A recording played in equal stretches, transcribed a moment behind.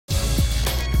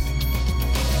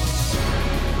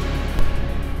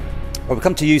Well, we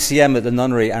come to UCM at the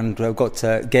Nunnery, and we've got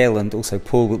Gail and also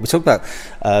Paul. We're talking about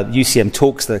UCM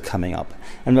talks that are coming up.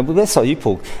 And let's start with you,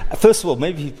 Paul. First of all,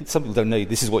 maybe some people don't know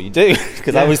this is what you do,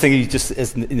 because I always think you just,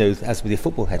 as with your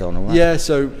football head on. Right? Yeah,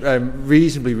 so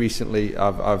reasonably recently,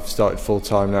 I've started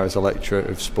full-time now as a lecturer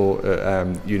of sport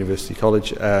at University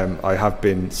College. I have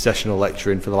been sessional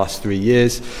lecturing for the last 3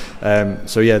 years.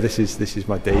 So yeah, this is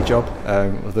my day job,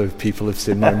 although people have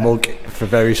seen my mug for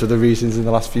various other reasons in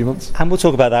the last few months. And we'll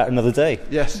talk about that another day.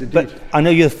 Yes, indeed. But I know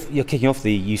you're kicking off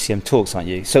the UCM talks, aren't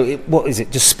you? So what is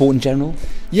it, just sport in general?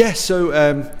 Yes,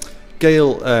 so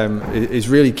Gail is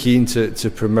really keen to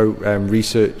promote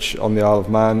research on the Isle of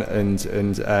Man and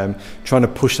trying to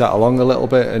push that along a little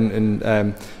bit.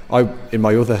 And I, in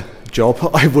my other job,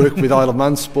 I work with Isle of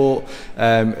Man sport,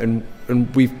 and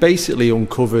we've basically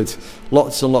uncovered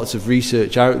lots and lots of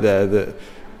research out there that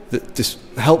just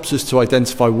helps us to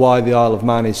identify why the Isle of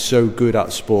Man is so good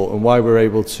at sport and why we're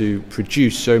able to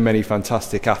produce so many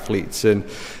fantastic athletes. And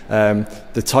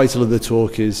the title of the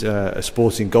talk is a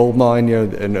sporting goldmine,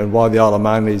 and why the Isle of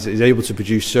Man is able to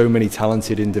produce so many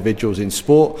talented individuals in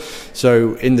sport.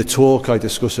 So in the talk I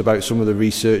discuss about some of the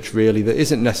research really that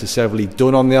isn't necessarily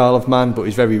done on the Isle of Man but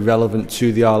is very relevant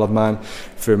to the Isle of Man,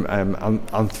 from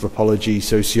anthropology,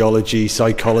 sociology,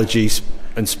 psychology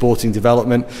and sporting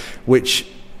development, which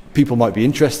people might be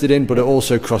interested in, but it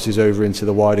also crosses over into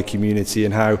the wider community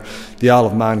and how the Isle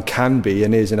of Man can be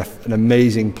and is an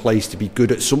amazing place to be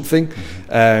good at something,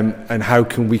 and how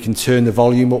we can turn the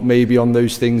volume up maybe on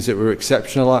those things that we're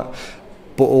exceptional at,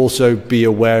 but also be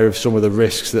aware of some of the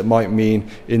risks that might mean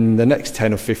in the next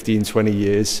 10 or 15, 20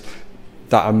 years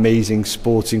that amazing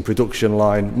sporting production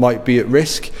line might be at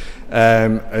risk.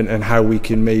 And how we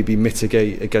can maybe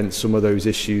mitigate against some of those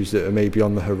issues that are maybe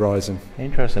on the horizon.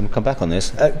 Interesting. We'll come back on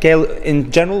this. Gail, in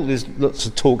general, there's lots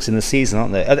of talks in the season,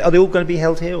 aren't there? Are they all going to be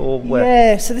held here or where?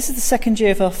 Yeah, so this is the second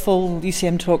year of our full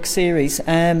UCM Talk series.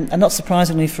 And not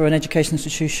surprisingly for an education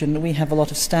institution, we have a lot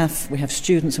of staff, we have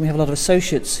students, and we have a lot of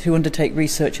associates who undertake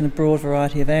research in a broad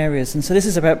variety of areas. And so this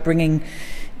is about bringing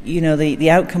the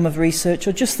outcome of research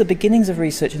or just the beginnings of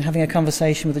research and having a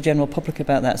conversation with the general public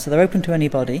about that. So they're open to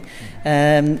anybody.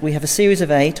 We have a series of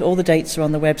 8. All the dates are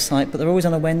on the website, but they're always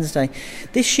on a Wednesday.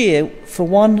 This year, for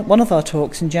one of our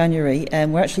talks in January,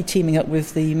 we're actually teaming up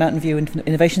with the Mountain View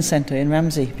Innovation Centre in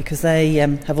Ramsey, because they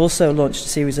have also launched a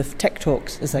series of tech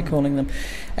talks, as they're calling them.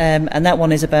 And that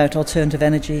one is about alternative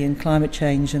energy and climate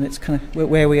change, and it's kind of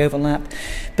where we overlap.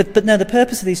 But no, the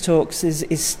purpose of these talks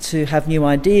is to have new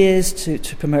ideas, to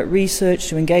promote research,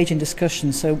 to engage in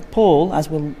discussion. So Paul, as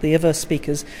will the other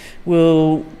speakers,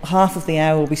 half of the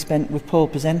hour will be spent with Paul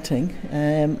presenting,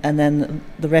 and then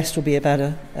the rest will be about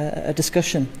a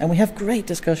discussion. And we have great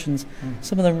discussions.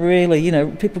 Some of them really,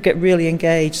 people get really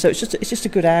engaged. So it's just a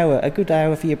good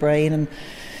hour for your brain and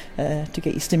to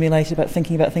get you stimulated about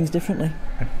thinking about things differently.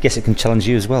 I guess it can challenge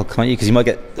you as well, can't you? Because you might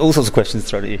get all sorts of questions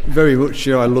thrown at you. Very much.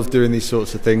 I love doing these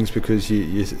sorts of things because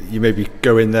you maybe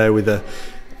go in there with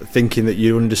thinking that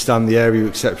you understand the area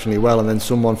exceptionally well, and then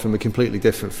someone from a completely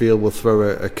different field will throw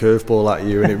a curveball at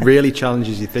you, and it really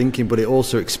challenges your thinking, but it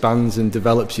also expands and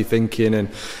develops your thinking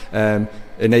and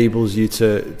enables you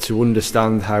to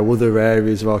understand how other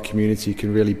areas of our community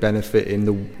can really benefit in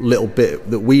the little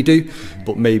bit that we do,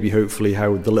 but maybe hopefully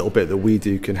how the little bit that we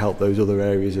do can help those other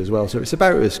areas as well. So it's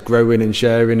about us growing and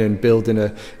sharing and building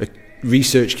a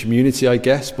research community, I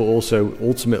guess, but also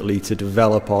ultimately to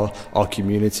develop our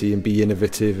community and be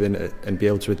innovative and be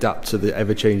able to adapt to the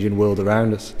ever-changing world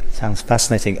around us. Sounds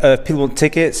fascinating. If people want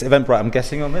tickets, Eventbrite, I'm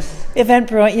guessing, on this?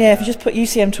 Eventbrite, yeah. If you just put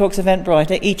UCM Talks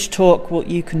Eventbrite, each talk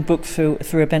you can book through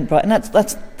Eventbrite, and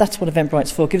that's what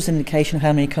Eventbrite's for. It gives us an indication of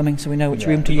how many are coming, so we know which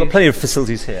room to use. We've got plenty of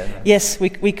facilities here. Yes, we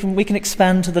can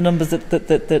expand to the numbers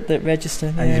that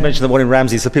register. And you mentioned the one in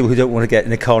Ramsey, so people who don't want to get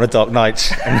in a car on a dark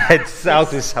night and head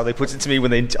south is how they put it to me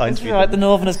when they interview right, the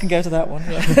Northerners can go to that one.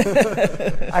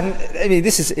 Yeah. And I mean,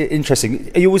 this is interesting.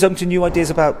 Are you always open to new ideas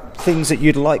about things that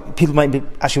you'd like, people maybe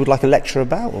actually would like a lecture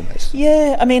about almost?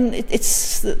 Yeah, I mean,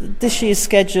 it's this year's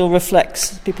schedule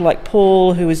reflects people like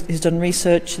Paul, who's done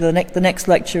research. The next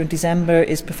lecture in December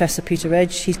is Professor Peter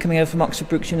Edge. He's coming over from Oxford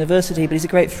Brookes University, but he's a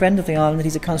great friend of the island.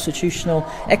 He's a constitutional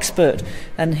expert,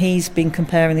 and he's been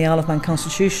comparing the Isle of Man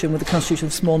Constitution with the constitution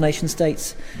of small nation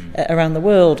states around the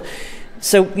world.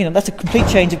 So, that's a complete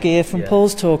change of gear from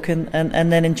Paul's talk, and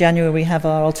then in January we have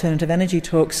our alternative energy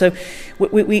talk. So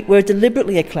we're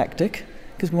deliberately eclectic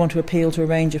because we want to appeal to a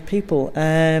range of people.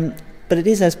 But it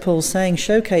is, as Paul's saying,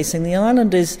 showcasing the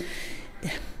island is...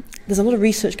 there's a lot of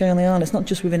research going on in the island. It's not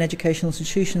just within educational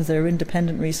institutions. There are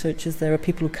independent researchers. There are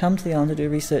people who come to the island to do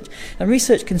research. And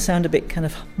research can sound a bit kind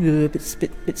of, a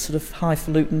bit sort of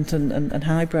highfalutin and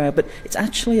highbrow, but it's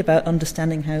actually about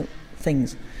understanding how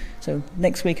things. So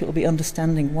next week it will be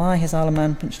understanding why has Isle of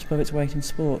Man punched above its weight in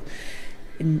sport.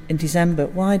 In December,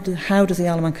 how does the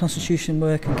Isle of Man Constitution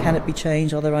work, and can it be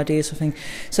changed? Are there ideas for things?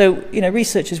 So,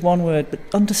 research is one word, but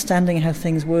understanding how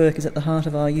things work is at the heart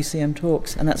of our UCM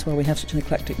talks, and that's why we have such an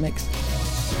eclectic mix.